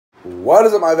What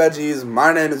is up, my veggies?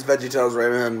 My name is VeggieTales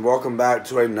Raymond. Welcome back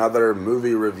to another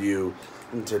movie review.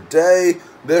 And today,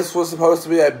 this was supposed to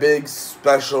be a big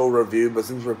special review, but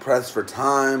since we're pressed for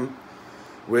time,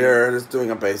 we're just doing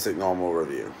a basic normal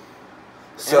review.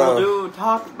 So and we'll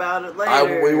talk about it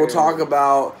later. We will talk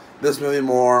about this movie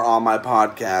more on my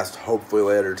podcast, hopefully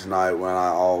later tonight when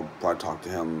I'll probably talk to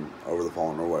him over the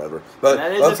phone or whatever. But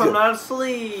that is if I'm not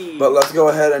asleep. But let's go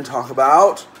ahead and talk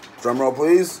about, drumroll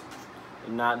please.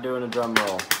 Not doing a drum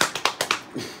roll.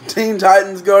 Teen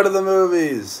Titans Go to the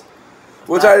Movies,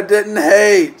 which I didn't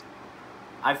hate.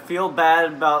 I feel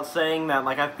bad about saying that.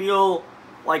 Like, I feel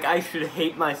like I should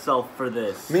hate myself for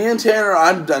this. Me and Tanner,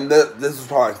 I've done this. This was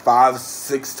probably like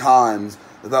 5-6 times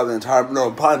without the entire.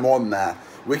 No, probably more than that.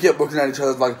 We kept looking at each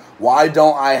other like, why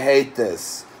don't I hate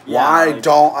this? Yeah, why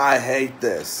don't I hate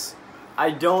this? I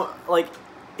don't like.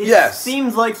 It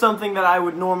seems like something that I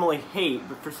would normally hate,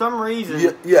 but for some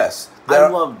reason, I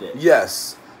loved it.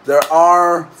 Yes, there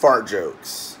are fart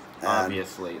jokes.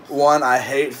 Obviously. One, I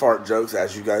hate fart jokes,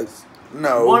 as you guys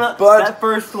know. But that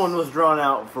first one was drawn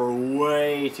out for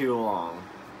way too long.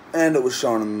 And it was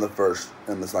shown in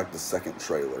the second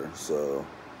trailer, so...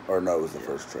 Or no, it was the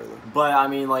first trailer. But, I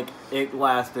mean, like, it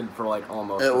lasted for, like,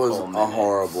 almost a full minute. It was a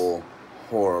horrible,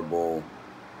 horrible,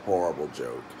 horrible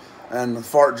joke. And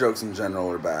fart jokes in general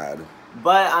are bad.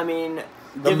 But, I mean,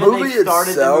 given they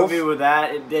started the movie with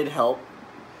that, it did help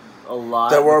a lot.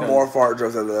 There were more fart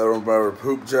jokes. There were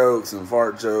poop jokes and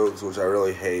fart jokes, which I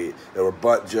really hate. There were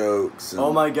butt jokes.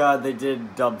 Oh my god, they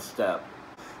did dubstep.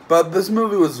 But this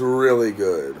movie was really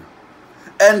good.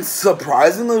 And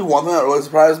surprisingly, one thing that really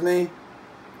surprised me,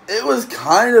 it was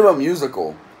kind of a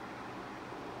musical.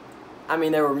 I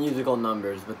mean, there were musical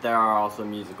numbers, but there are also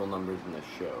musical numbers in the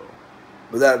show.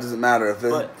 But that doesn't matter. If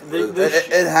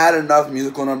it had enough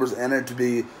musical numbers in it to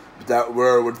be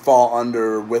where it would fall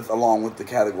under along with the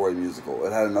category musical.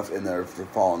 It had enough in there to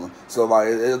fall in. So like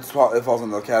it falls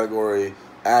in the category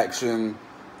action,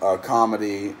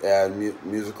 comedy, and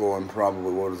musical, and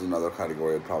probably what is another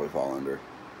category it'd probably fall under?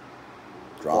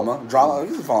 Drama. Drama. I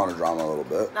guess it fall under drama a little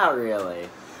bit. Not really.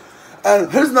 And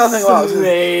here's nothing about this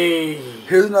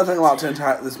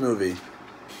movie.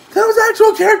 There was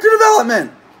actual character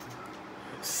development.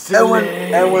 And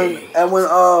when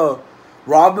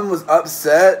Robin was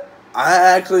upset, I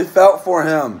actually felt for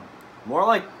him. More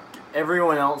like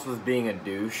everyone else was being a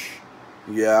douche.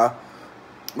 Yeah.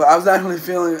 But I was actually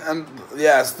feeling, and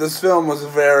yes, this film was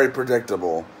very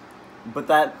predictable. But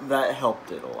that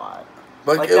helped it a lot.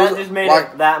 Like that just made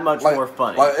it that much more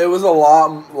funny. Like it was a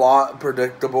lot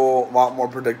more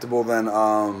predictable than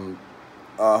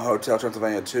Hotel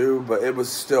Transylvania 2, but it was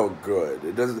still good.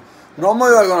 It doesn't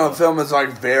normally like when a film is like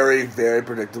very, very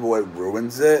predictable, it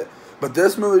ruins it. But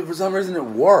this movie, for some reason, it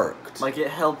worked. Like it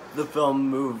helped the film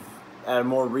move at a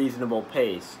more reasonable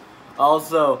pace.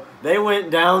 Also, they went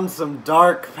down some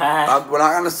dark paths. We're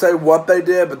not gonna say what they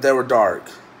did, but they were dark.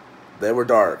 They were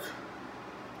dark.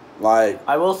 Like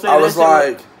I will say,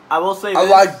 the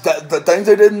things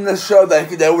they did in this show,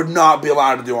 they would not be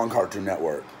allowed to do on Cartoon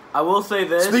Network. I will say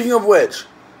this. Speaking of which,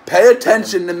 pay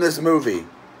attention in this movie.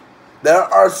 There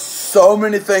are so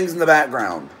many things in the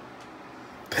background.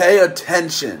 Pay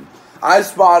attention. I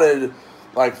spotted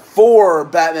like 4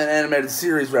 Batman animated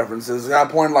series references, and I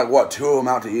pointed like 2 of them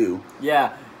out to you.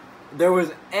 Yeah, there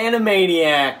was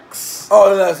Animaniacs.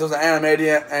 Oh, yes, there was an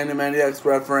Animaniacs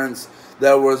reference.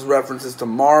 There was references to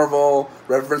Marvel,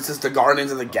 references to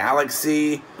Guardians of the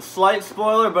Galaxy. Slight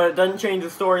spoiler, but it doesn't change the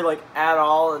story like at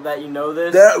all that you know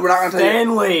this. We're not going to tell you.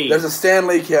 Stan Lee. There's a Stan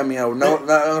Lee cameo. No, not going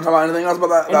to talk about anything else about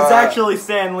that. And it's actually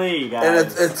Stan Lee, guys.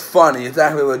 And it's funny. It's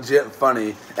actually legit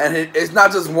funny. And it's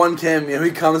not just one cameo. He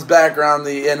comes back around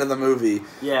the end of the movie.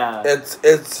 Yeah.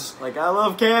 It's like, I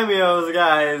love cameos,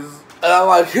 guys. And I'm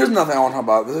like, here's nothing I want to talk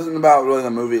about. This isn't about really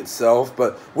the movie itself,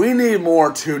 but we need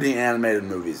more 2D animated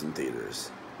movies in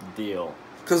theaters. Deal.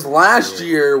 Because last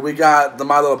year, we got the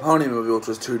My Little Pony movie, which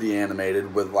was 2D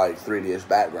animated with, like, 3D-ish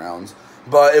backgrounds,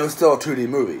 but it was still a 2D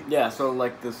movie. Yeah, so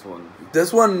like this one.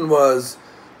 This one was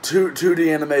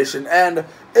 2D animation, and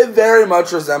it very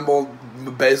much resembled,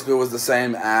 basically was the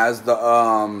same as the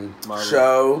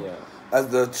show,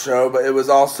 but it was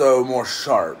also more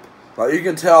sharp. Like, you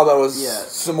can tell there was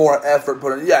some more effort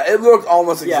put in. Yeah, it looked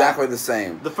almost exactly the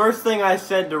same. The first thing I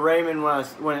said to Raymond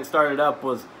when it started up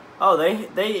was, oh,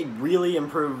 they really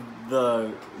improved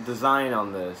the design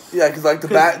on this. Yeah, because like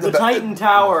the Titan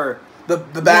Tower, the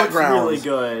backgrounds, really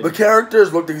good. The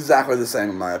characters looked exactly the same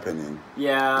in my opinion.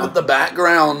 Yeah, but the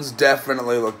backgrounds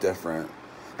definitely looked different.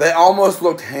 They almost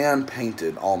looked hand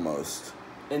painted, almost.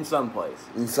 In some places.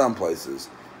 In some places.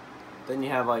 Then you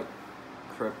have like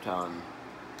Krypton.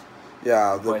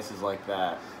 Yeah, places like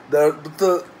that. There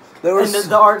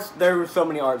were so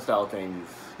many art style changes.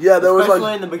 Yeah, there was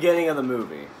especially in the beginning of the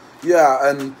movie. Yeah,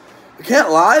 and I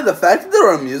can't lie, the fact that there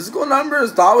were musical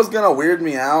numbers thought was gonna weird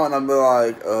me out, and I'd be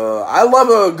like, I love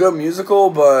a good musical,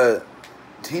 but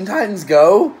Teen Titans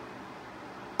Go?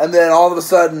 And then all of a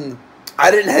sudden,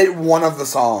 I didn't hate one of the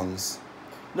songs.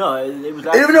 No, it was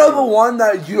actually... Even though the one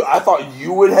that I thought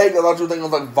you would hate, I thought you would think it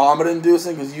was like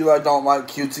vomit-inducing, because you like don't like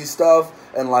cutesy stuff,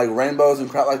 and like rainbows and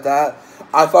crap like that.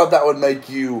 I thought that would make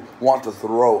you want to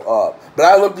throw up. But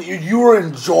I looked at you, you were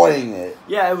enjoying it.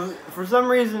 Yeah, for some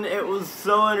reason, it was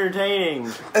so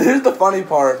entertaining. And here's the funny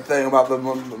thing about the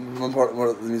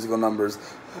musical numbers.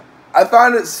 I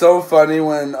find it so funny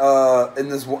when, in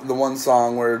the one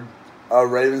song where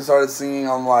Raven started singing,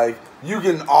 I'm like, you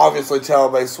can obviously tell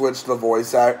they switched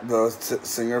the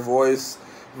singer voice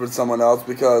with someone else,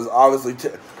 because obviously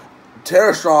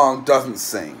Tara Strong doesn't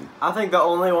sing. I think the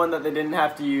only one that they didn't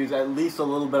have to use at least a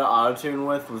little bit of autotune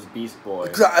with was Beast Boy.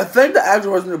 Because I think the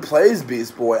actual person who plays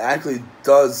Beast Boy actually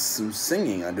does some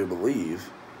singing, I do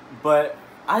believe. But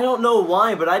I don't know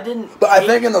why, but I didn't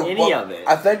any of it.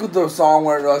 I think with the song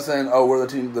where they're saying, oh, we're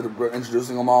the team that are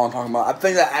introducing them all and talking about, I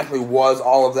think that actually was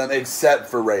all of them except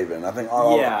for Raven. I think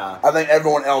I think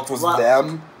everyone else was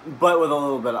them. But with a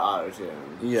little bit of autotune.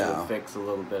 Yeah. To fix a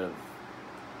little bit of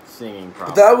singing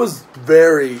problem. But that was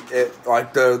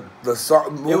the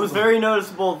song. It was very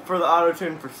noticeable for the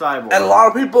autotune for Cyborg. And a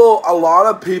lot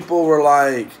of people were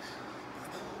like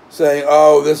saying,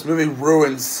 "Oh, this movie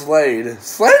ruined Slade."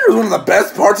 Slade was one of the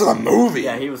best parts of the movie.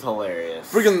 Yeah, he was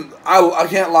hilarious. Freaking, I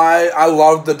can't lie, I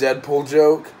loved the Deadpool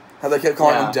joke. How they kept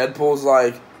calling him Deadpool's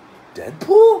like,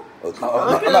 Deadpool? Look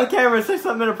at the camera and say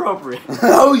something inappropriate.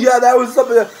 Oh yeah, that was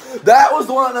something. That was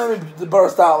the one that made me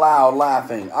burst out loud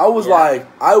laughing. I was like,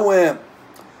 I was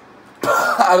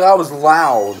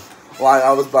loud. Like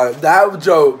I was like, that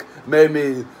joke made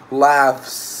me laugh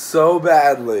so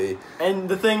badly. And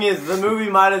the thing is, the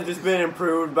movie might have just been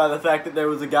improved by the fact that there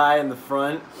was a guy in the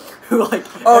front who, like,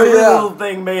 every little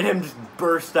thing made him just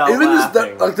burst out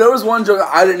laughing. Like, there was one joke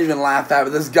I didn't even laugh at,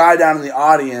 but this guy down in the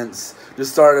audience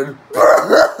just started,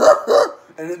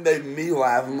 and it made me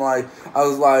laugh. I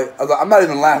was like, I'm not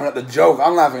even laughing at the joke.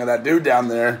 I'm laughing at that dude down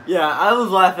there. Yeah, I was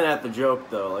laughing at the joke,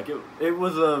 though. Like, it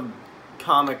was a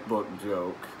comic book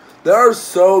joke. There are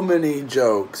so many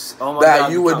jokes that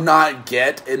you would not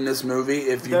get in this movie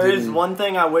if you didn't. There is one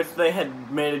thing I wish they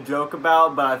had made a joke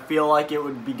about, but I feel like it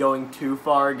would be going too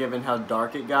far given how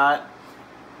dark it got.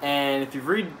 And if you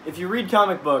read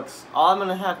comic books, all I'm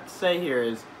gonna have to say here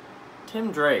is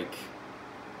Tim Drake.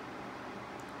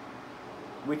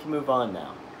 We can move on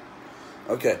now.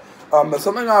 Okay. But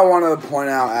something I want to point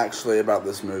out actually about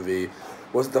this movie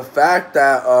was the fact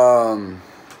that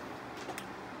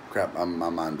crap, my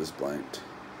mind just blanked.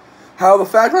 How the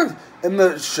fact that in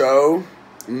the show,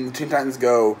 in Teen Titans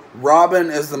Go, Robin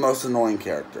is the most annoying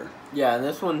character. Yeah, and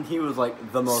this one, he was,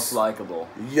 like, the most likable.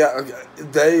 Yeah,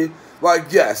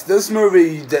 yes, this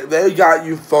movie, they got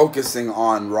you focusing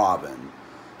on Robin.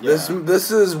 Yeah. Don't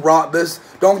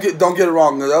get it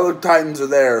wrong, the other Titans are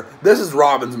there. This is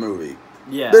Robin's movie.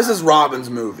 Yeah. This is Robin's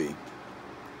movie.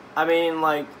 I mean,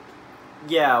 like,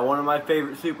 yeah, one of my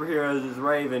favorite superheroes is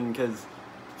Raven, because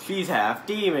she's half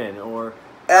demon,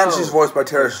 and she's voiced by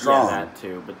Tara Strong. Yeah, that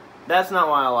too, but that's not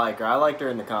why I like her. I liked her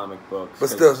in the comic books. But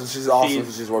still, she's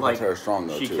voiced by Tara Strong,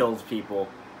 though, she too. kills people.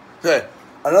 Okay,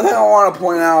 another thing I want to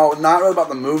point out, not really about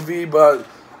the movie, but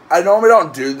I normally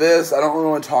don't do this. I don't really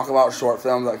want to talk about short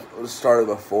films that started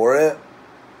before it.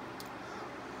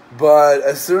 But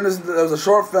as soon as there was a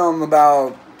short film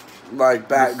about, like,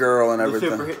 Batgirl and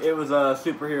everything. It was a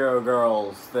superhero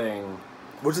girls thing.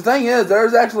 Which the thing is,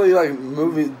 there's actually like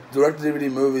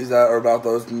direct-to-DVD movies that are about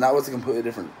those, and that was a completely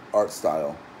different art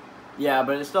style. Yeah,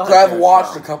 but it still has. So I've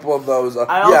watched a couple of those.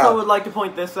 I also would like to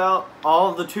point this out: all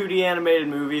of the 2D animated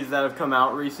movies that have come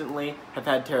out recently have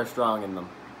had Tara Strong in them.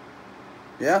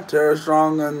 Yeah, Tara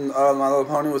Strong and My Little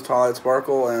Pony was Twilight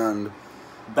Sparkle and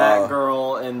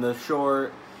Batgirl in the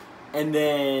short, and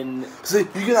then see, you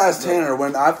can ask Tanner.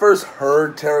 When I first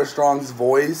heard Tara Strong's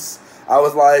voice, I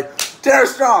was like, Tara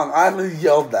Strong! I actually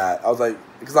yelled that. I was like,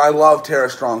 because I love Tara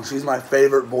Strong. She's my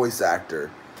favorite voice actor.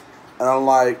 And I'm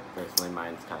like... Personally,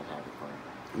 mine's kind of happy for her.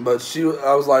 But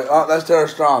I was like, oh, that's Tara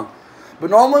Strong. But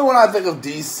normally when I think of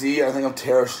DC, I think of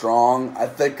Tara Strong, I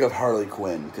think of Harley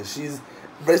Quinn. Because she's...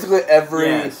 Basically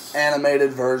every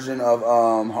animated version of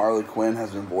Harley Quinn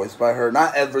has been voiced by her.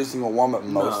 Not every single one, but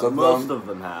most of them. Most of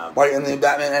them have. Like in the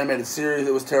Batman animated series,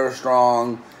 it was Tara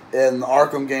Strong. In the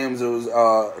Arkham games, it was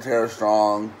Tara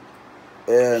Strong.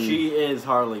 And she is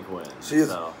Harley Quinn.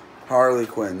 Harley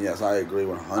Quinn, yes, I agree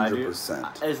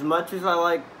 100%. As much as I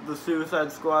like the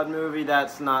Suicide Squad movie,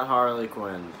 that's not Harley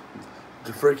Quinn.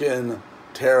 The freaking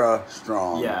Tara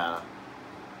Strong. Yeah.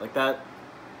 Like that.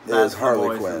 Is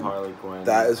Harley Quinn. Harley Quinn.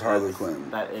 That is Harley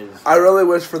Quinn. That is. I really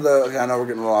wish for the. Okay, I know we're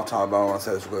getting a little off topic, but I want to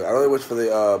say this real quick. I really wish for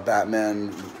the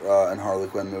Batman and Harley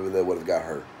Quinn movie they would have got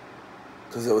her,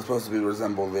 because it was supposed to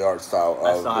resemble the art style.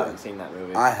 I still haven't seen that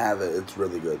movie. I have it. It's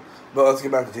really good. But let's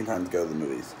get back to Teen Titans Go, the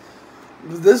movies.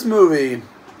 This movie,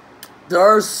 there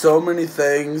are so many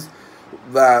things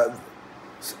that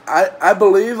I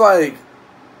believe like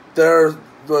there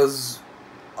was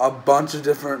a bunch of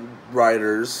different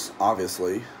writers,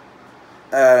 obviously,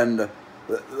 and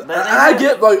I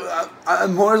get like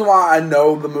one reason why I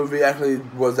know the movie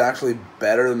was actually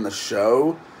better than the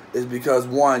show is because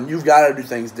one, you've got to do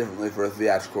things differently for a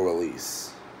theatrical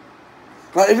release.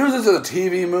 Like if it was just a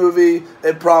TV movie,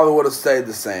 it probably would have stayed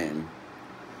the same.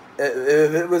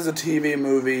 If it was a TV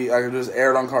movie, like it just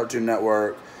aired on Cartoon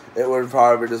Network, it would have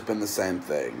probably just been the same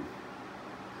thing.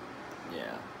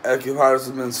 It could probably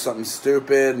have been something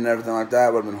stupid and everything like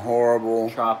that. Would have been horrible.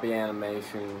 Choppy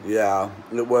animation. Yeah,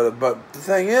 it would have. But the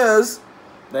thing is,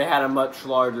 they had a much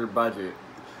larger budget.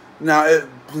 Now,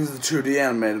 since it's a 2D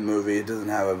animated movie, it doesn't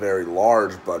have a very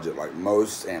large budget like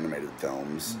most animated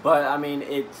films. But I mean,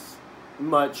 it's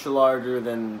much larger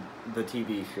than the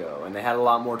TV show, and they had a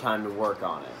lot more time to work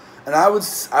on it. And I would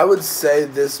say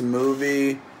this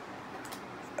movie,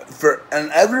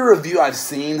 and every review I've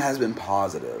seen has been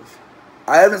positive.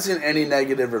 I haven't seen any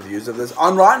negative reviews of this.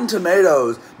 On Rotten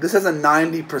Tomatoes, this has a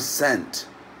 90%.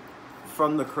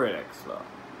 From the critics, though.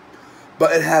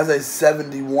 But it has a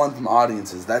 71 from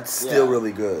audiences. That's still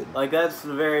really good. Like, that's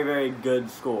a very, very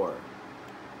good score.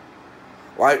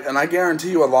 Like, and I guarantee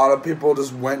you a lot of people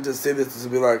just went to see this to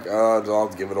be like, oh, I'll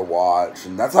give it a watch.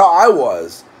 And that's how I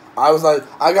was. I was like,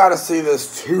 I gotta see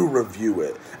this to review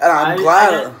it. And I'm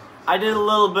glad... I did a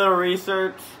little bit of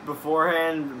research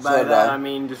beforehand. By that, I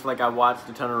mean just like I watched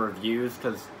a ton of reviews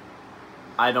because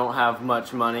I don't have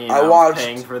much money and I'm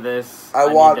paying for this. I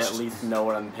need to at least know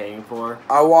what I'm paying for.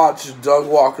 I watched Doug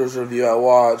Walker's review. I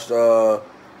watched Black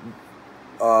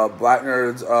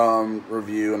Nerd's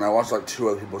review, and I watched like 2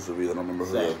 other people's reviews. I don't remember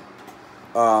who they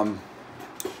were.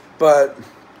 But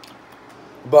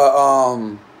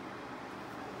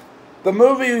the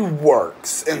movie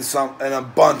works in a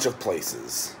bunch of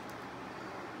places.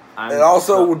 It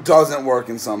also doesn't work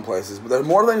in some places, but there's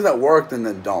more things that work than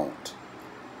that don't.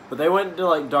 But they went to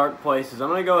like dark places. I'm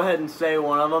gonna go ahead and say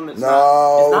one of them. It's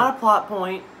not a plot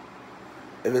point.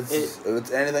 If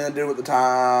it's anything to do with the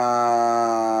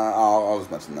time, I'll just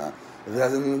mention that. If it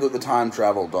has anything to do with the time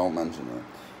travel, don't mention it.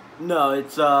 No,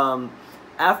 it's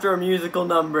after a musical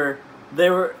number,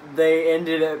 they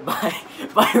ended it by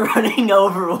running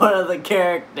over one of the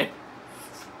characters.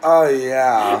 Oh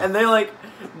yeah. And they like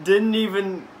didn't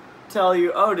even tell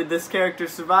you, oh, did this character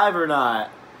survive or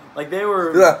not? Like they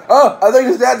were. Like, oh, I think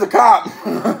his dad's a cop.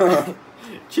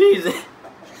 Jesus.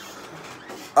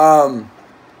 One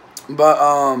thing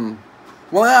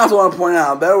I also want to point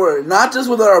out, there were not just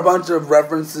were there a bunch of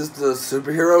references to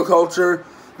superhero culture,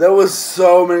 there was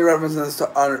so many references to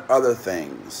other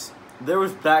things. There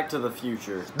was Back to the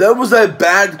Future. There was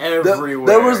everywhere.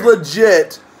 There was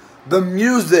legit the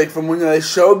music from when they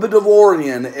showed the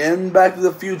DeLorean in Back to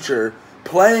the Future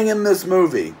playing in this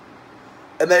movie.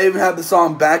 And they even had the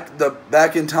song Back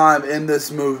in Time in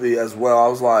this movie as well. I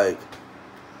was like,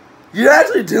 you're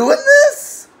actually doing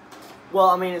this? Well,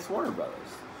 I mean, it's Warner Brothers.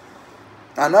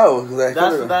 I know.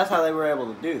 That's how they were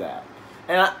able to do that.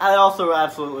 And I also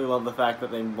absolutely love the fact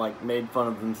that they like made fun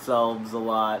of themselves a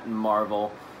lot in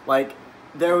Marvel. Like,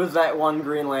 there was that one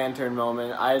Green Lantern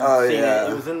moment. I had seen it.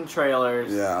 It was in the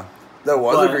trailers. Yeah. There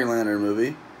was a Green Lantern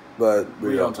movie, but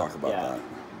we don't talk about that.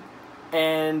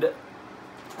 And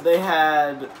they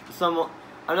had some.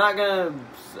 I'm not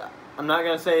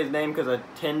gonna say his name because I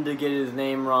tend to get his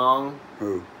name wrong.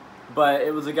 Who? But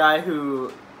it was a guy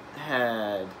who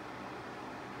had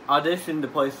auditioned to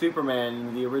play Superman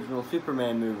in the original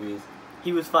Superman movies.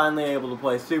 He was finally able to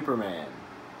play Superman.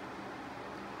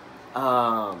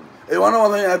 Hey, one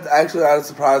thing I was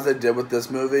surprised they did with this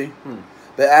movie.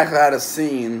 They actually had a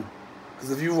scene.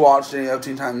 Because if you've watched any of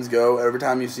Teen Titans Go, every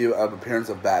time you see an appearance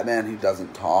of Batman, he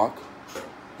doesn't talk.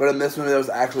 But in this movie, there was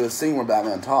actually a scene where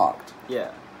Batman talked. Yeah.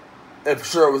 If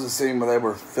sure it was a scene where they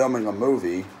were filming a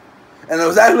movie, and it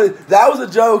was actually that was a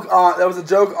joke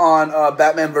on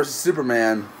Batman vs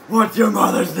Superman. What's your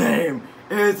mother's name?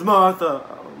 It's Martha.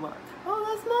 Oh,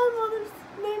 that's my mother's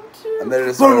name too. And they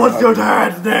just but what's your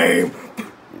dad's name?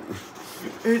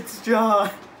 It's John.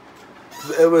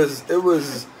 It was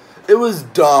It was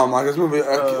dumb. Like this movie,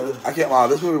 I can't lie.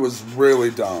 This movie was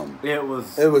really dumb. It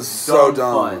was. It was so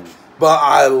dumb. Fun. But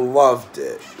I loved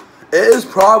it. It is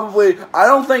probably. I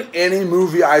don't think any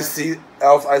movie I see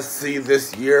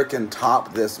this year can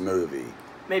top this movie.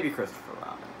 Maybe Christopher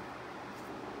Robin.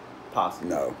 Possibly.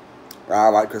 No, I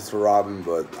like Christopher Robin,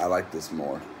 but I like this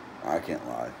more. I can't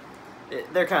lie.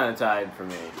 They're kind of tied for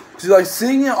me. See, like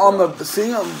seeing it on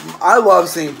I love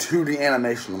seeing 2D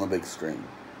animation on the big screen.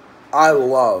 I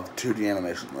love 2D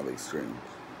animation on the big screen.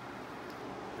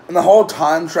 And the whole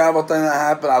time travel thing that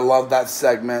happened, I love that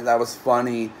segment. That was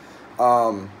funny.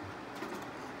 And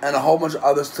a whole bunch of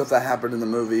other stuff that happened in the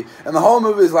movie. And the whole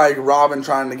movie is like Robin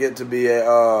trying to get to be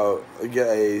get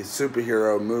a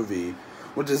superhero movie,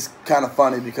 which is kind of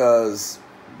funny because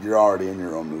you're already in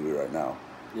your own movie right now.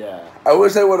 Yeah. I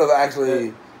wish they would have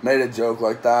actually made a joke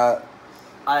like that.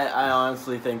 I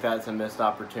honestly think that's a missed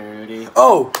opportunity.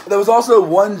 Oh, there was also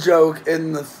one joke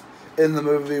in the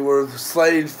movie where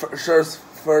Slade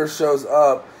first shows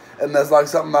up, and there's like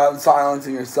something about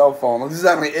silencing your cell phone. Like, this is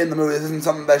actually in the movie. This isn't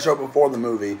something they showed before the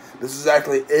movie. This is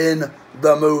actually in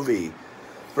the movie.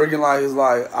 Freaking like he's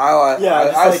like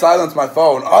I silence my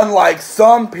phone. Unlike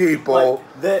some people,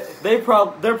 they're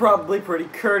probably pretty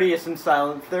courteous and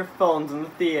silence their phones in the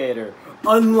theater.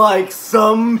 Unlike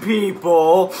some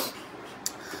people.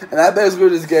 And that basically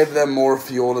just gave them more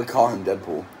fuel to call him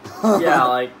Deadpool. Yeah,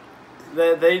 like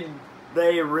they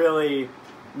really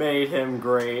made him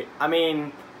great. I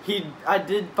mean, I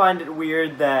did find it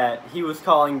weird that he was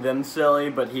calling them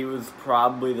silly, but he was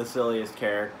probably the silliest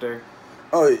character.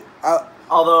 Oh,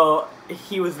 although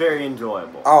he was very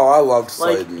enjoyable. Oh, I loved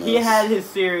Slade. Like he had his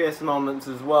serious moments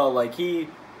as well. Like he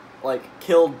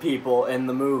killed people in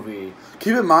the movie.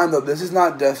 Keep in mind though, this is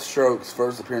not Deathstroke's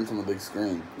first appearance on the big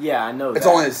screen. Yeah, I know. It's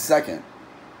only his second.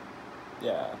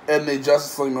 Yeah. In the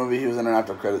Justice League movie, he was in an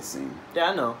after credits scene.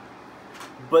 Yeah, I know.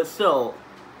 But still,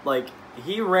 like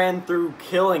he ran through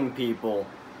killing people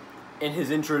in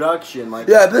his introduction. Like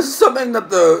yeah, this is something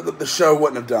that the show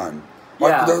wouldn't have done.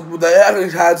 Like, yeah. They actually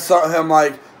had him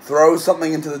like throw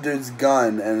something into the dude's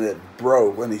gun and it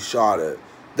broke when he shot it.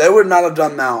 They would not have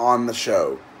done that on the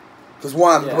show. Because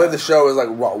the way the show is like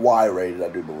Y-rated, I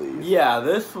do believe. Yeah,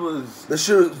 this was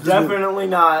definitely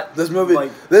not. This movie,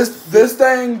 like this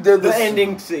thing did the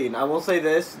ending scene. I will say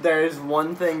this: there is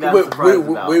one thing that I'm surprised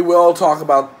about. We will talk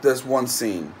about this one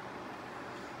scene.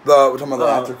 We're talking about the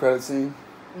after credit scene.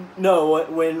 No,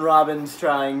 when Robin's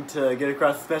trying to get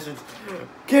across the message,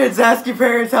 kids, ask your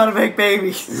parents how to make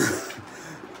babies.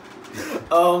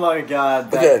 Oh my god,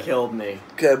 that killed me.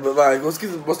 Okay, but like, let's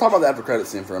talk about the after credit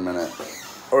scene for a minute.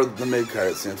 Or the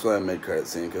mid-credit scene. It's really a mid-credit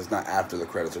scene because it's not after the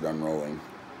credits are done rolling.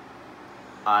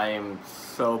 I am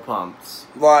so pumped.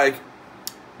 Like,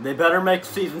 they better make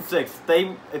season 6.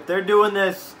 If they're doing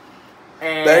this,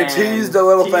 and they teased a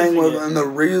little thing and the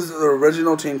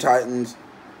original Teen Titans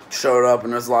showed up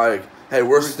and it's like, hey,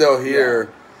 we're still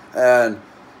here. Yeah. And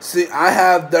see,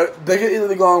 they could either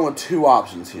be going with 2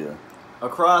 options here. A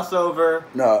crossover.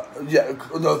 No,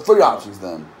 3 options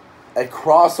then. A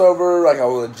crossover, like a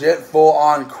legit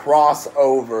full-on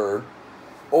crossover,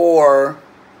 or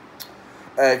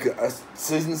a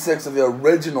season 6 of the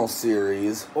original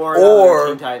series, or a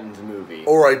Teen Titans movie,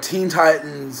 or a Teen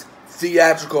Titans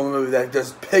theatrical movie that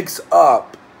just picks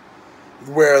up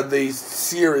where the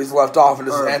series left off and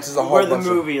just answers a whole bunch of... Where the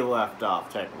movie left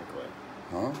off, technically.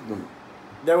 Huh?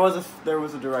 There was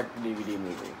a direct-to-DVD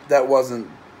movie. That wasn't...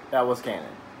 That was canon.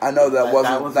 I know that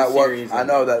wasn't. I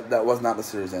know that was not the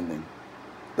series ending.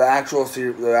 The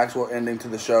actual ending to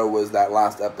the show was that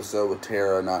last episode with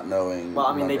Tara not knowing. Well,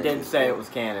 I mean, they did say it was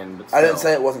canon, but still. I didn't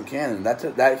say it wasn't canon.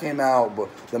 That came out,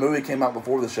 but the movie came out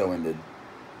before the show ended.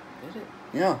 Did it?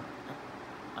 Yeah.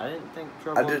 I didn't think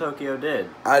Trouble in Tokyo did.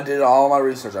 I did all my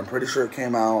research. I'm pretty sure it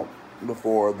came out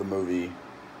before the movie.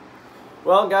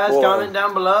 Well, guys, comment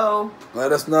down below.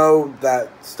 Let us know that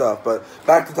stuff. But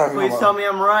back to talking about... Please tell me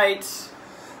I'm right.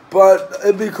 But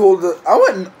it'd be cool to... I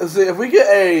wouldn't... See, if we get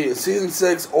a season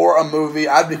 6 or a movie,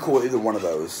 I'd be cool with either one of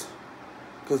those.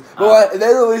 Because, if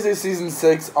they release a season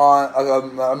 6 on...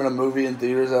 a movie in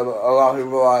theaters, a lot of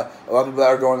people that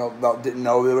are growing up didn't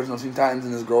know the original Teen Titans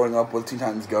and is growing up with Teen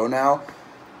Titans Go now.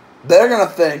 They're going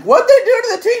to think, what'd they do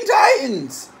to the Teen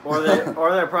Titans? Or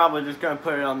they're probably just going to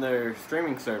put it on their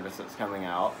streaming service that's coming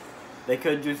out. They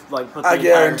could just put the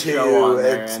entire show on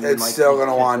there. It's still going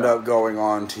to wind up going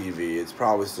on TV. It's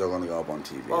probably still going to go up on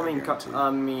TV. Well, I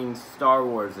mean, Star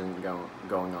Wars isn't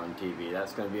going on TV.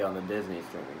 That's going to be on the Disney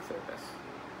streaming service.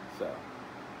 So,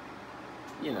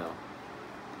 you know.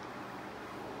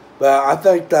 But I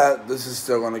think that this is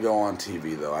still going to go on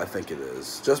TV, though. I think it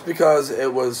is. Just because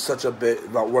it was such a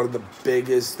one of the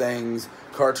biggest things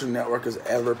Cartoon Network has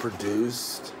ever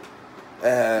produced.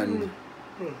 And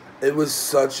it was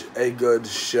such a good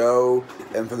show.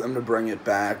 And for them to bring it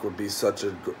back would be such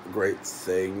a great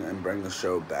thing and bring the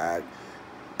show back.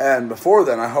 And before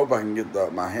then, I hope I can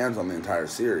get my hands on the entire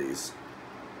series.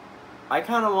 I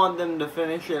kind of want them to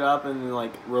finish it up and then,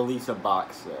 like, release a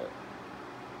box set.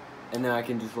 And then I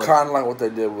can just... kind of like what they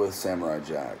did with Samurai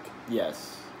Jack.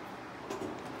 Yes.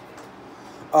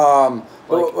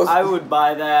 I would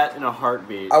buy that in a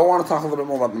heartbeat. I want to talk a little bit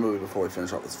more about the movie before we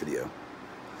finish off this video.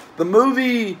 The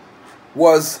movie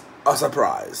was a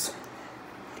surprise.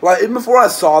 Like, even before I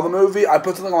saw the movie, I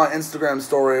put something on my Instagram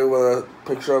story with a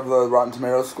picture of the Rotten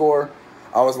Tomatoes score.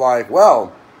 I was like,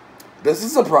 well, this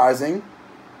is surprising.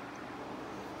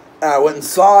 And I went and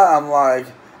saw it,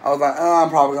 I was like, oh, I'm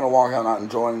probably gonna walk out not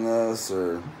enjoying this,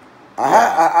 or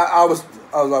I was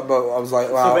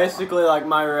like, wow. So basically, like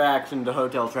my reaction to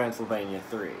Hotel Transylvania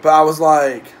 3. But I was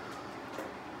like,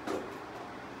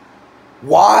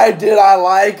 why did I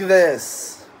like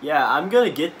this? Yeah, I'm gonna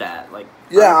get that. Like,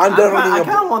 yeah, I'm definitely. I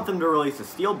kind of want them to release a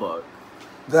steelbook.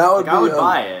 That would I would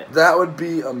buy it. That would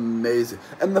be amazing.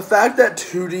 And the fact that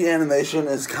 2D animation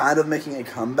is kind of making a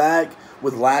comeback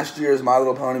with last year's My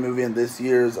Little Pony movie and this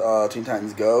year's Teen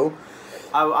Titans Go.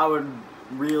 I would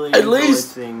really at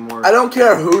least seeing more. I don't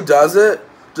care who does it.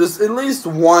 Just at least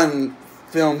one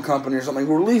film company or something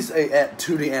release a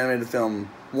 2D animated film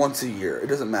once a year. It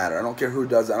doesn't matter. I don't care who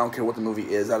does it. I don't care what the movie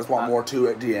is. I just want more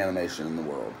 2D animation in the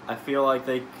world. I feel like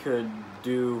they could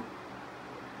do...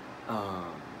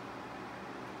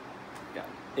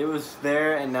 It was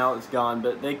there and now it's gone,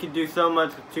 but they could do so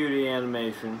much with 2D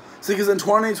animation. See, because in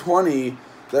 2020,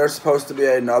 there's supposed to be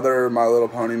another My Little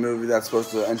Pony movie that's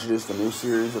supposed to introduce the new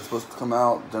series that's supposed to come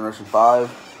out, Generation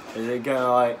 5. Is it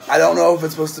gonna, like... I don't know if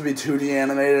it's supposed to be 2D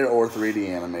animated or 3D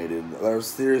animated.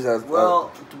 There's theories that...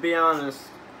 Well, to be honest,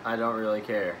 I don't really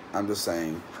care. I'm just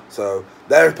saying. So,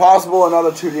 there's possible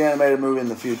another 2D animated movie in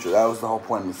the future. That was the whole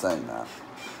point of me saying that.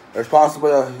 There's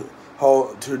possibly a whole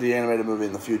 2D animated movie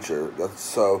in the future.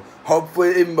 So,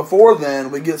 hopefully, even before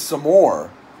then, we get some more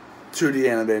 2D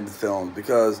animated films.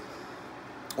 Because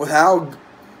with how...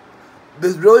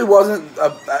 This really wasn't...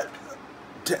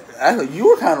 Actually, you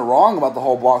were kind of wrong about the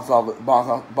whole box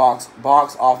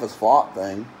office flop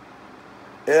thing.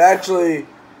 It actually...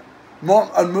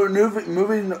 A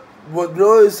movie... What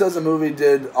really says a movie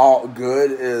did all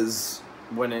good is...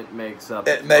 when it makes up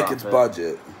its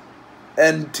budget.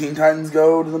 And Teen Titans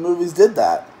Go to the movies did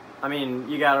that. I mean,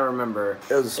 you gotta remember...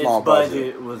 It was a small its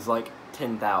budget was like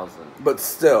 10,000. But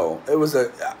still, it was a...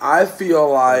 I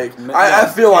feel like... I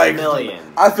feel like... million.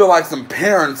 I feel like some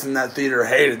parents in that theater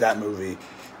hated that movie.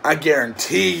 I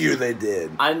guarantee you they did.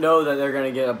 I know that they're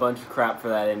gonna get a bunch of crap for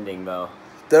that ending, though.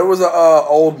 There was a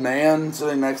old man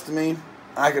sitting next to me.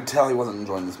 I could tell he wasn't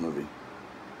enjoying this movie.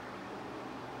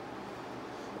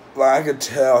 Like, I could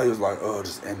tell he was like, oh,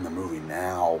 just end the movie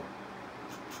now.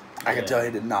 I could tell he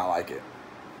did not like it.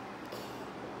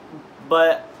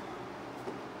 But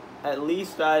at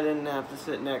least I didn't have to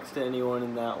sit next to anyone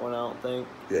in that one, I don't think.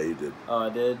 Yeah, you did. Oh, I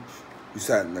did? You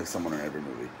sat next to someone in every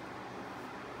movie.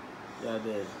 Yeah, I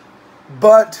did.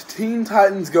 But Teen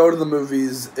Titans Go to the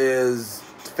movies is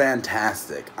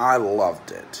fantastic. I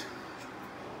loved it.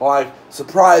 Like,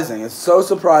 surprising. It's so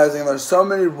surprising. There's so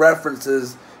many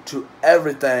references to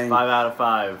everything. 5 out of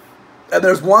 5. And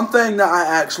there's one thing that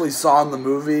I actually saw in the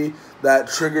movie that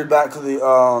triggered back to the,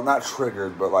 not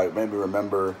triggered, but like maybe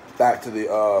remember back to the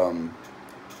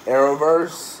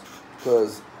Arrowverse.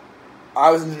 Because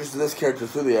I was introduced to this character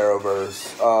through the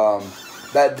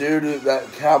Arrowverse. That dude,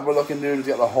 that cowboy-looking dude who's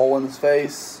got the hole in his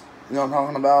face. You know what I'm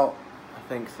talking about? I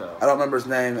think so. I don't remember his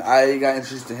name. I got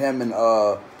introduced to him in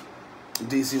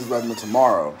DC's Legend of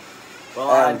Tomorrow. Well,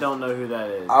 I don't know who that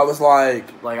is. I was like,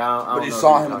 I don't but you know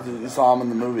saw who him. You saw him in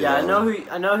the movie. Yeah, though.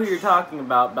 I know who you're talking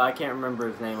about, but I can't remember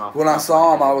his name off. When I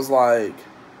saw him, I was like,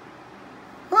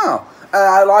 oh. And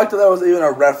I liked that there was even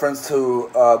a reference to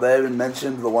they even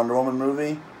mentioned the Wonder Woman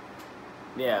movie.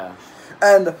 Yeah.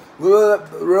 And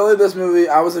really, this movie,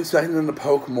 I was expecting them to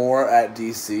poke more at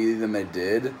DC than they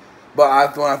did.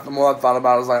 But the more I thought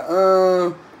about it, I was like,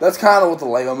 that's kind of what the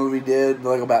Lego movie did, the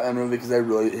Lego Batman movie, because they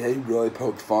really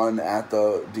poked fun at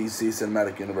the DC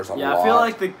cinematic universe a lot. Yeah,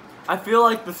 I feel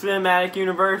like the cinematic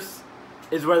universe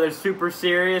is where they're super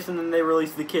serious, and then they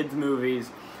release the kids' movies,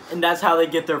 and that's how they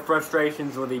get their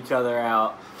frustrations with each other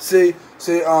out. See,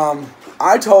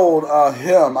 I told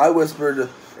him, I whispered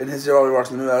in his ear while we were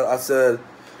watching the movie, I said,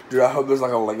 dude, I hope there's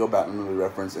like a Lego Batman movie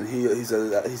reference, and he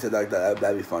said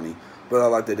that'd be funny. but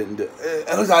like they didn't do.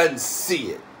 At least I didn't see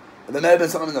it. And there may have been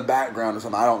something in the background or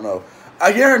something. I don't know.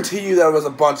 I guarantee you there was a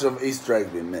bunch of Easter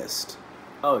eggs we missed.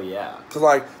 Oh yeah. Cause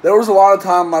like there was a lot of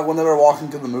time like when they were walking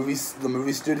to the movie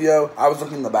studio, I was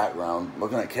looking in the background,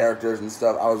 looking at characters and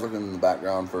stuff. I was looking in the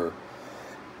background for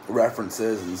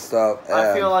references and stuff. And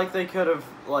I feel like they could have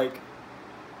like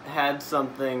had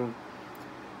something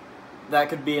that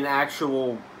could be an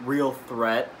actual real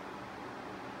threat.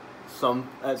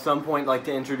 At some point, like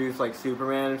to introduce like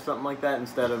Superman or something like that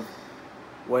instead of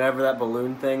whatever that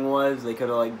balloon thing was. They could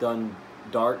have like done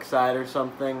Darkseid or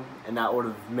something, and that would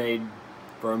have made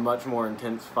for a much more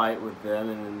intense fight with them.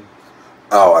 And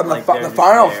like, the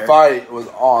final fight was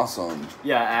awesome.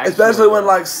 Yeah, actually, especially when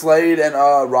like Slade and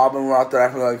Robin were out there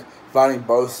actually like fighting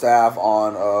both staff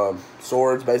on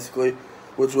swords, basically,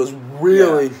 which was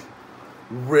really,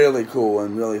 really cool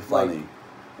and really funny. Like,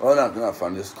 well, not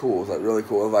funny, just cool. It was like really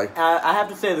cool. It was, like I have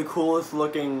to say the coolest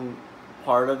looking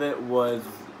part of it was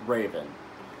Raven.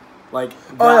 Like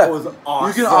that was awesome.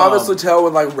 You can obviously tell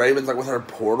with like Raven's like with her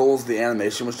portals, the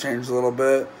animation was changed a little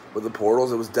bit. With the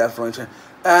portals, it was definitely changed.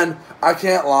 And I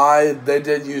can't lie, they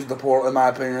did use the portal. In my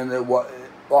opinion, it was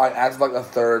like after like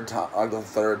the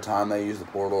third time they used the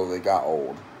portal, they got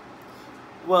old.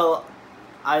 Well,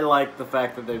 I like the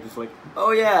fact that they're just like,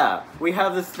 oh yeah, we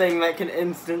have this thing that can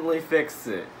instantly fix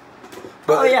it.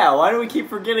 But oh yeah, why do we keep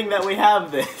forgetting that we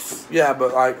have this? Yeah,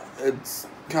 but like it's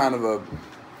kind of a.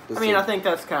 I mean, I think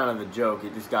that's kind of the joke.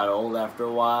 It just got old after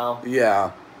a while.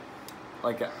 Yeah.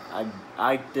 Like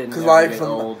I didn't. Because like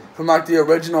from like the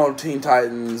original Teen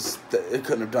Titans, it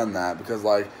couldn't have done that because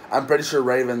like I'm pretty sure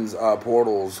Raven's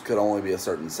portals could only be a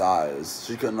certain size.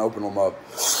 She couldn't open them up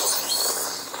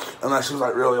unless she was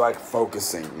like really like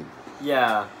focusing.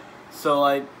 Yeah. So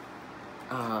like,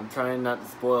 I'm trying not to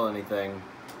spoil anything.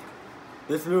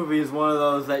 This movie is one of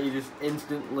those that you just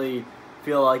instantly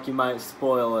feel like you might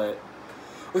spoil it.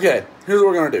 Okay, here's what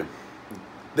we're gonna do.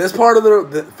 This part of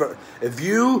if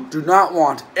you do not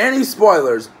want any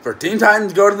spoilers for Teen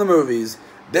Titans Go to the Movies,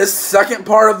 this second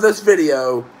part of this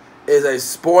video is a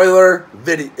spoiler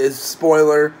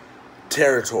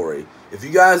territory. If you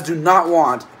guys do not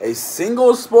want a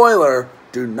single spoiler,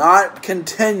 do not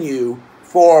continue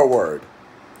forward,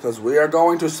 because we are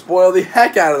going to spoil the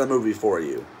heck out of the movie for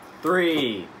you.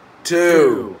 3,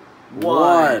 2,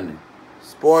 1.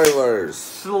 Spoilers.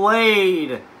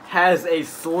 Slade has a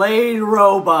Slade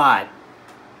robot.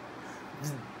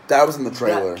 That was in the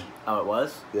trailer. Oh, it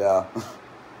was? Yeah.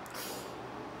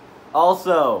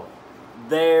 Also,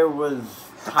 there was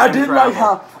I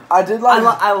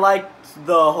liked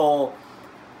the whole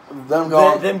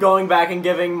them going back and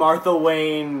giving Martha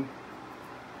Wayne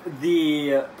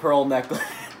the pearl necklace.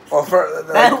 Well,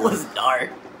 that was dark.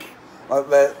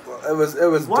 It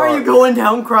was. Why are you going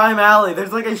down crime alley?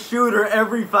 There's like a shooter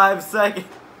every 5 seconds.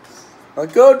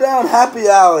 Go down Happy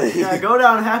Alley. Yeah, go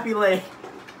down Happy Lane.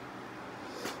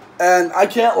 And I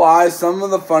can't lie, some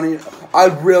of the funny. I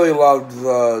really loved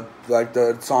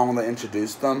the song when they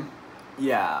introduced them.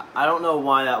 Yeah, I don't know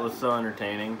why that was so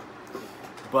entertaining,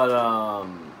 but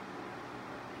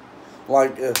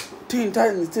like Teen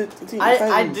Titans. Teen Titans.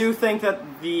 I do think that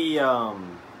the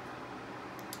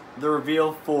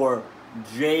reveal for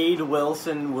Jade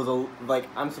Wilson was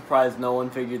I'm surprised no one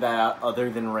figured that out other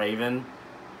than Raven.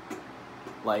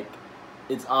 Like,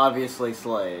 it's obviously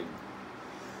Slade.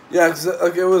 Yeah, because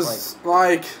it was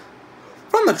like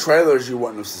from the trailers you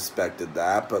wouldn't have suspected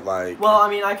that, but like. Well, I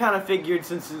mean, I kind of figured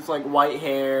since it's like white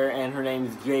hair and her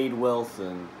name's Jade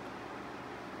Wilson.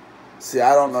 See,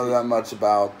 I don't know that much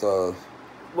about the.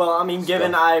 Well, I mean,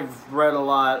 given I've read a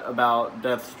lot about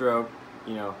Deathstroke,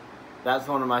 you know, that's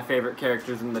one of my favorite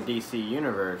characters in the DC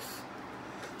universe.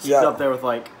 He's up there with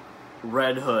like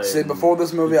Red Hood. See, before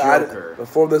this movie, I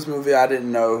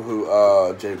didn't know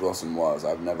who Jade Wilson was.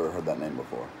 I've never heard that name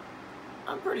before.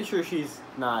 I'm pretty sure she's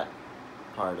not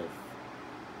part of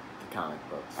the comic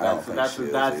books.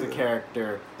 That's a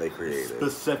character they created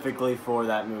specifically for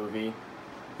that movie.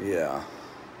 Yeah.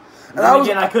 And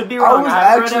I could be wrong. I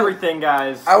haven't read everything,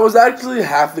 guys. I was actually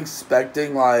half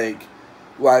expecting like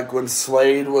when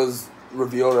Slade was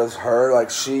revealed as her,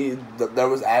 like there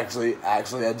was actually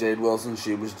a Jade Wilson.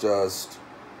 She was just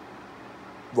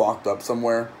locked up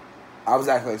somewhere. I was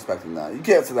actually expecting that. You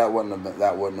can't say that wouldn't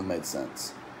have made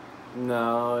sense.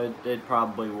 No, it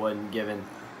probably wouldn't. Given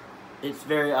it's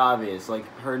very obvious. Like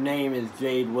her name is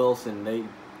Jade Wilson. They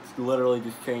literally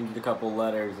just changed a couple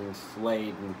letters in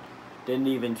Slade and didn't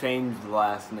even change the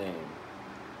last name.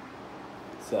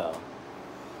 So.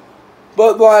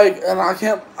 But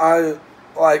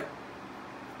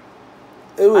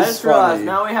it was I just realized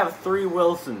now we have 3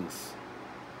 Wilsons.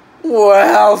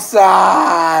 Well,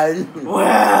 son.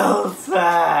 Well,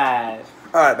 son.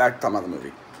 All right, back to talking about the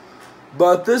movie.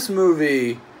 But this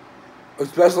movie,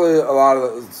 especially a lot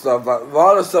of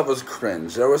the stuff was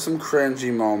cringe. There were some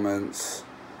cringy moments,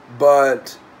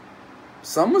 but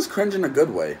some was cringe in a good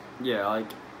way. Yeah,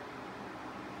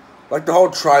 like the whole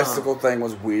tricycle thing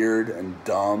was weird and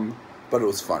dumb, but it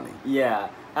was funny. Yeah.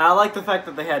 And I like the fact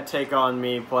that they had Take On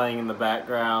Me playing in the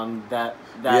background. That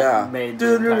made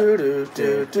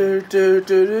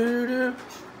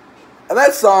and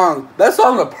that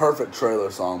song's a perfect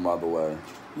trailer song, by the way.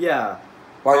 Yeah.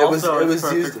 Like also, it was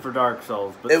perfect used for Dark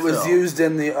Souls, but it was used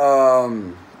in the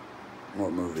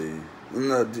what movie? In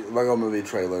the Lego Movie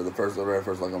trailer, the very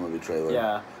first Lego Movie trailer.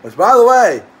 Yeah. Which, by the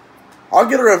way, I'll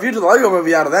get a review to the Lego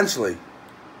Movie out eventually.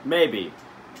 Maybe.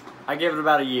 I give it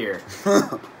about a year.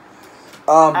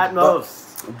 At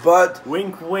most. But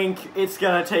wink, wink. It's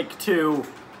gonna take 2.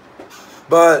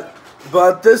 But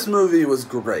this movie was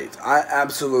great. I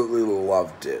absolutely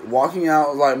loved it. Walking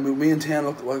out, like me and Tan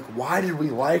looked like, why did we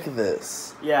like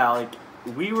this? Yeah,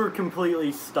 we were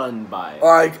completely stunned by it.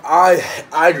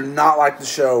 I do not like the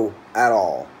show at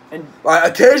all. And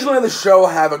occasionally the show will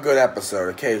have a good episode.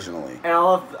 Occasionally. And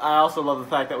I also love the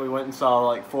fact that we went and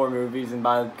saw 4 movies, and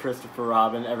by Christopher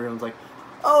Robin, everyone's like,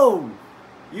 "Oh,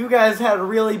 you guys had a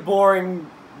really boring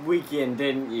weekend,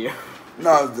 didn't you?"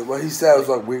 No, what he said was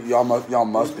y'all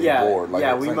must be bored.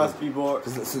 We must be bored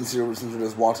since you're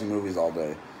just watching movies all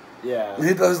day. Yeah. And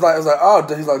he's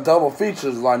like double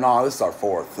features. Like, no, this is our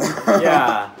 4th.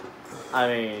 Yeah, I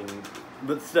mean,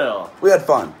 but still, we had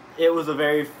fun. It was a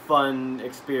very fun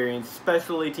experience,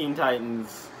 especially Teen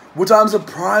Titans. Which I'm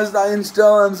surprised I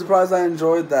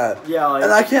enjoyed that. Yeah,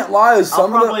 and I can't lie. I'll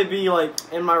probably be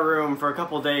in my room for a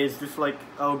couple days, just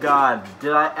oh god,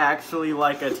 did I actually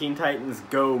like a Teen Titans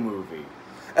Go movie?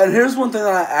 And here's one thing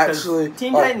that I actually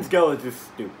Teen Titans Go is just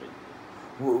stupid.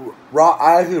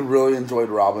 I actually really enjoyed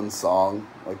Robin's song,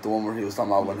 the one where he was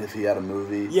talking about if he had a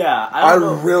movie. Yeah, I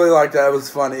really liked that. It was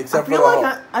funny, except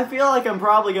I feel like I'm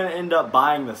probably gonna end up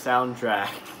buying the soundtrack.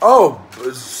 Oh,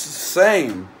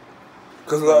 same.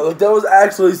 Because there was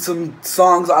actually some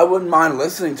songs I wouldn't mind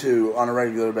listening to on a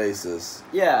regular basis.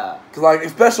 Yeah. Because,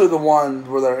 especially the one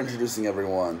where they're introducing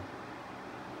everyone.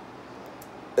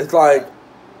 It's it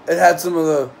had some of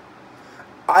the...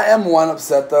 I am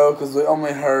upset, though, because we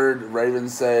only heard Raven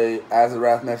say, "As the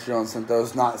Wrath Metro and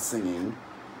Synthos," not singing,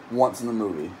 once in the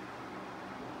movie.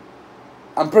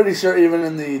 I'm pretty sure even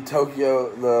in the Tokyo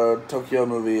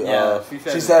movie,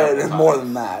 she said it more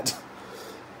than that.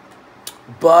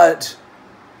 But...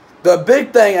 the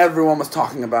big thing everyone was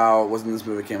talking about when this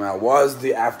movie came out was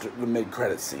the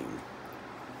mid-credit scene.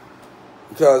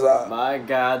 Because my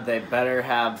god, they better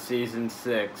have season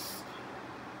 6.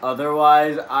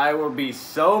 Otherwise, I will be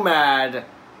so mad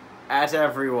at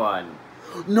everyone.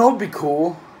 No, it'd be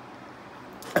cool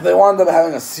if they wound up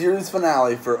having a series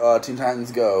finale for Teen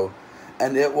Titans Go,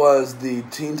 and it was the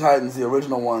Teen Titans, the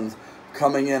original ones,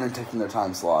 coming in and taking their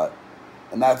time slot.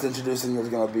 And that's introducing there's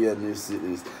going to be a new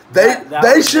series.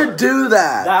 They should do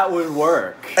that. That would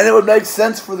work. And it would make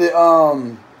sense for the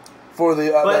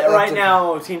But right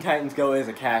now, Teen Titans Go is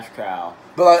a cash cow.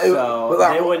 But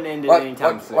they wouldn't end it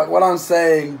anytime soon. What I'm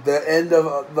saying, the end of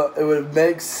it would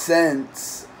make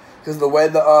sense because the way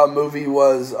the movie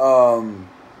was,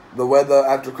 the way the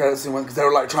after credit scene went, because they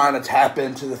were trying to tap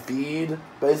into the feed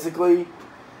basically.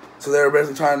 So they were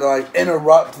basically trying to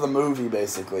interrupt the movie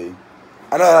basically.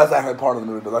 I know that's actually part of the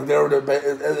movie, but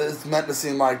it's meant to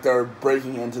seem like they're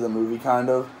breaking into the movie, kind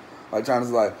of. Trying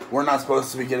to we're not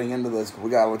supposed to be getting into this, but we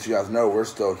gotta let you guys know we're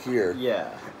still here. Yeah.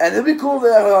 And it'd be cool if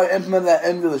they implement that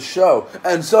into the show.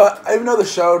 And so, even though the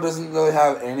show doesn't really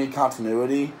have any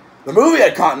continuity, the movie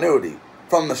had continuity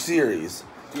from the series.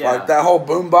 Yeah. That whole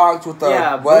boombox with the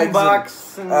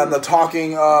legs and the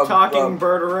talking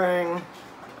birdering.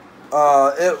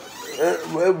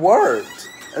 It worked.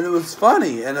 And it was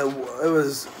funny, and it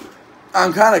was...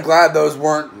 I'm kind of glad those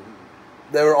weren't...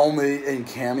 They were only in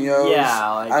cameos.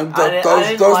 Yeah, those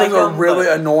things are really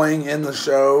annoying in the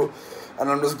show, and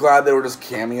I'm just glad they were just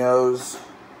cameos.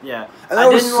 Yeah. And there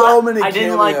were so many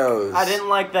cameos. I didn't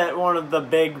like that one of the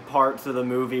big parts of the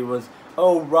movie was,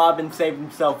 Robin saved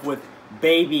himself with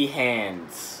baby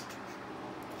hands.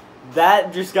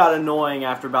 That just got annoying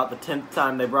after about the 10th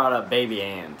time they brought up baby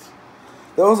hands.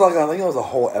 There was I think it was a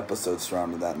whole episode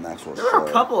surrounding that in the actual show. There were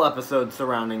a couple episodes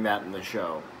surrounding that in the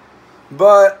show.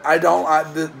 But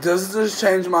does this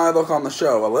change my look on the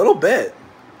show? A little bit.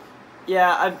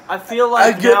 Yeah, I feel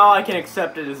like now I can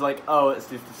accept it as it's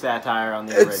just a satire on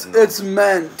the original. It's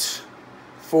meant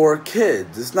for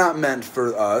kids. It's not meant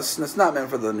for us. And it's not meant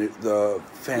for the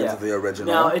fans of the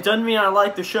original. Now, it doesn't mean I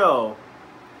like the show,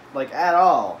 like, at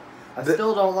all. I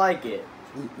still don't like it.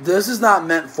 This is not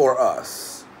meant for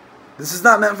us. This is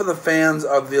not meant for the fans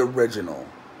of the original.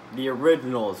 The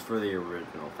original is for the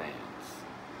original fans.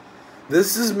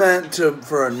 This is meant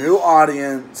for a new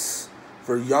audience,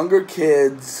 for younger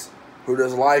kids who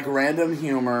just like random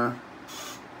humor,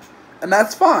 and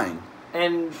that's fine.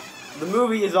 And the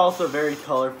movie is also very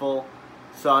colorful,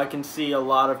 so I can see a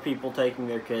lot of people taking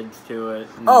their kids to it.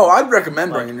 Oh, I'd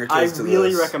recommend bringing your kids to this. I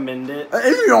really recommend it.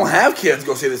 If you don't have kids,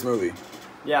 go see this movie.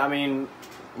 Yeah, I mean,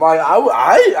 like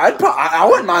I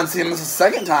wouldn't mind seeing this a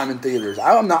second time in theaters.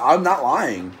 I'm not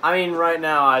lying. I mean, right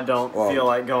now I don't feel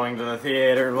like going to the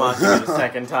theater and watching it a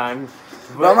second time.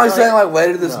 But I'm like saying, like,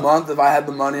 later this month, if I had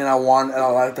the money and I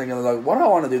like thinking, like, what do I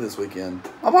want to do this weekend?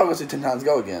 I'll probably go see 10 Titans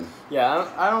Go again. Yeah,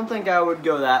 I don't think I would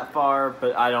go that far,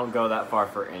 but I don't go that far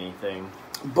for anything.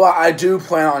 But I do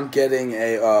plan on getting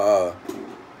a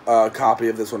copy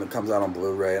of this when it comes out on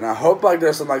Blu-ray, and I hope, like,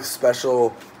 there's some, like, special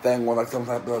thing with, like, some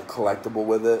type of collectible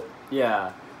with it.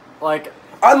 Yeah. Like,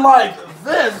 unlike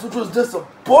this, which was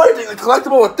disappointing, the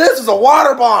collectible with this is a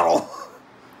water bottle.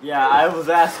 Yeah, I was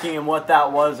asking him what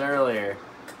that was earlier.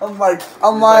 I'm like,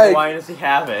 why does he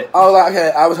have it? I was like,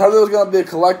 okay, I was hoping it was going to be a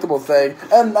collectible thing.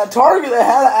 And at Target, they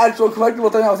had an actual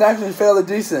collectible thing that was actually fairly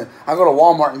decent. I go to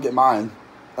Walmart and get mine.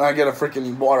 And I get a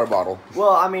freaking water bottle.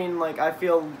 Well, I mean, like, I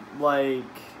feel like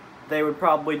they would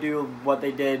probably do what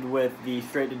they did with the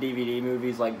straight-to-DVD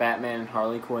movies like Batman and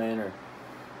Harley Quinn or...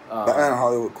 Batman and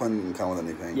Harley Quinn didn't come with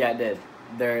anything. Yeah, it did.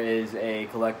 There is a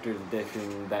collector's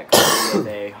edition that comes with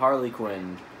a Harley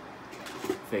Quinn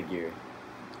figure.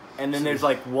 And then there's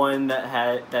like one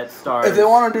that stars if they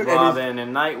want to do Robin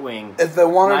and Nightwing. If they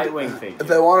want figure. If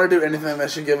they want to do anything, they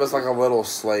should give us like a little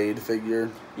Slade figure.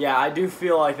 Yeah, I do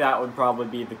feel like that would probably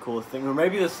be the coolest thing, or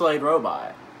maybe the Slade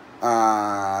robot.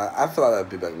 I feel like that'd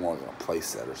be like more like a play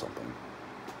set or something.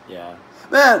 Yeah.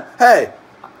 Man, hey.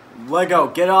 Lego,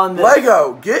 get on this.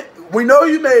 Lego, we know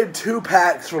you made 2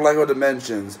 packs for Lego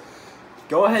Dimensions.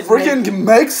 Go ahead. Freaking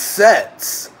make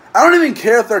sets. I don't even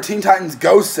care if they're Teen Titans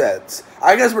Go sets.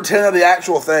 I guess pretend they're the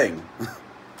actual thing.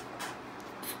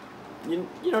 you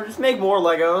know, just make more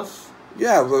Legos.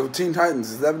 Yeah, with Teen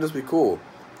Titans. That would just be cool.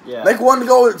 Yeah. Make one to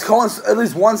go at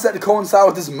least one set to coincide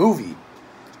with this movie.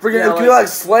 Freaking, it could be like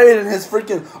Slade and his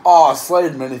freaking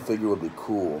Slade minifigure would be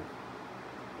cool.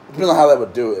 Depending on how that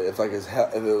would do it. If like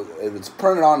if it's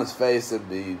printed on his face, it'd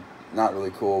be not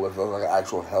really cool. With like an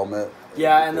actual helmet.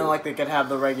 Yeah, and then like they could have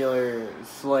the regular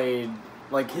Slade,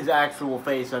 like his actual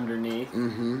face underneath.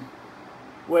 Mm-hmm.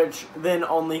 Which then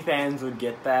only fans would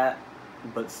get that,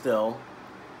 but still.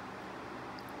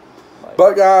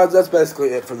 But guys, that's basically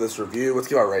it for this review. Let's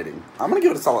give our rating. I'm gonna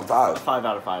give it a solid 5. 5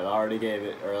 out of 5. I already gave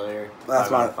it earlier. That's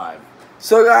 5 out of 5.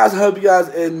 So guys, I hope you guys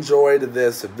enjoyed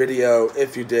this video.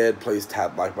 If you did, please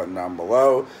tap the like button down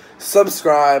below.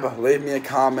 Subscribe, leave me a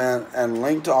comment, and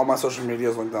link to all my social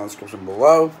medias linked down in the description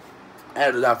below.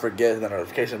 And do not forget the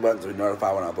notification button to be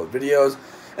notified when I upload videos.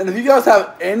 And if you guys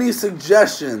have any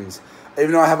suggestions,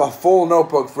 even though I have a full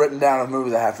notebook written down of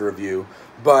movies I have to review,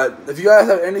 but if you guys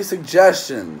have any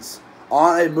suggestions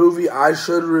on a movie I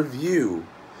should review,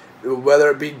 whether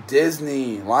it be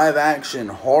Disney, live action,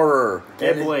 horror,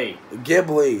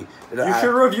 Ghibli. You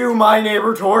should review My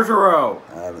Neighbor Totoro.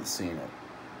 I haven't seen it.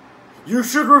 You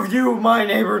should review My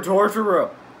Neighbor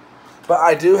Totoro. But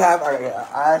I do have,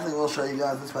 I actually will show you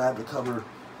guys this, but I have to cover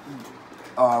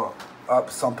up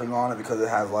something on it because it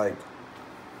has like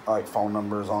phone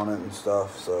numbers on it and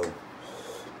stuff, so.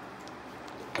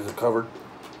 Is it covered?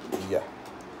 Yeah.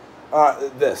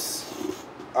 This.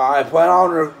 I plan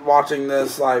on watching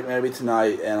this like maybe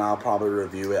tonight, and I'll probably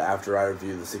review it after I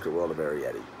review The Secret World of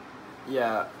Arrietty.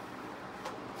 Yeah.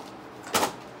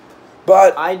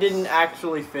 But I didn't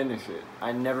actually finish it.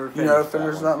 I never finished. You never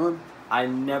finished that one? I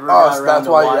never got around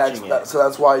to watching it. So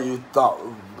that's why you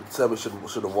said we should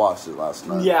have watched it last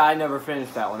night. Yeah, I never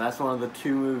finished that one. That's one of the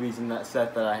 2 movies in that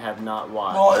set that I have not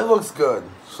watched. Well, it looks good,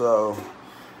 so.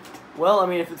 Well, I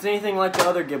mean, if it's anything like the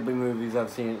other Ghibli movies I've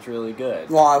seen, it's really good.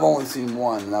 Well, I've only seen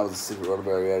one, and that was The Secret World of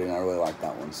Arrietty, and I really liked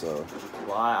that one, so.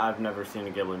 Well, I've never seen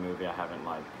a Ghibli movie I haven't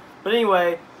liked. But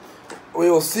anyway. We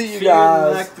will see you guys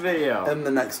in the next video. In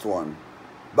the next one.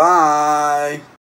 Bye!